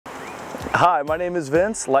Hi, my name is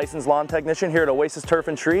Vince, licensed lawn technician here at Oasis Turf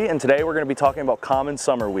and Tree, and today we're going to be talking about common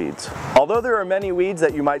summer weeds. Although there are many weeds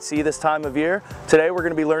that you might see this time of year, today we're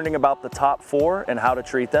going to be learning about the top 4 and how to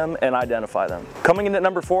treat them and identify them. Coming in at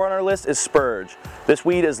number 4 on our list is spurge. This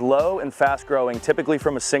weed is low and fast growing, typically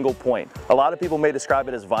from a single point. A lot of people may describe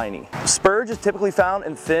it as viney. Spurge is typically found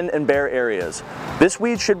in thin and bare areas. This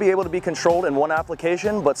weed should be able to be controlled in one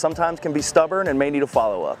application, but sometimes can be stubborn and may need a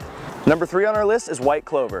follow-up. Number 3 on our list is white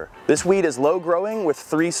clover. This weed is low growing with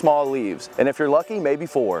 3 small leaves, and if you're lucky, maybe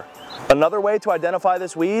 4. Another way to identify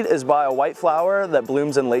this weed is by a white flower that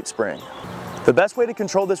blooms in late spring. The best way to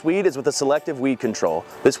control this weed is with a selective weed control.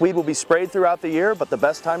 This weed will be sprayed throughout the year, but the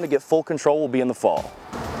best time to get full control will be in the fall.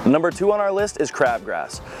 Number 2 on our list is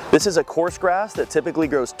crabgrass. This is a coarse grass that typically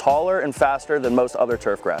grows taller and faster than most other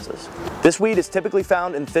turf grasses. This weed is typically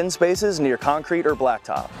found in thin spaces near concrete or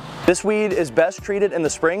blacktop. This weed is best treated in the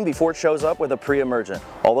spring before it shows up with a pre-emergent.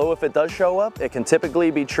 Although if it does show up, it can typically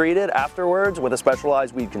be treated afterwards with a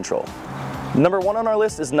specialized weed control. Number 1 on our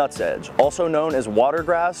list is nutsedge, also known as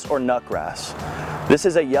watergrass or nutgrass. This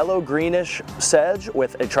is a yellow-greenish sedge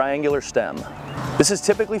with a triangular stem. This is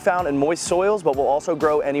typically found in moist soils, but will also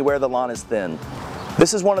grow anywhere the lawn is thin.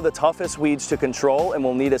 This is one of the toughest weeds to control and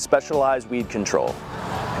will need a specialized weed control.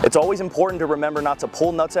 It's always important to remember not to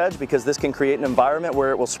pull nutsedge because this can create an environment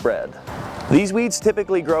where it will spread. These weeds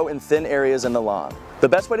typically grow in thin areas in the lawn. The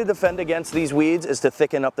best way to defend against these weeds is to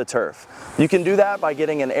thicken up the turf. You can do that by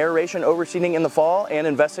getting an aeration overseeding in the fall and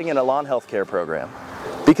investing in a lawn health care program.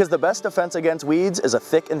 Because the best defense against weeds is a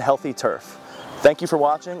thick and healthy turf. Thank you for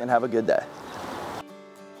watching and have a good day.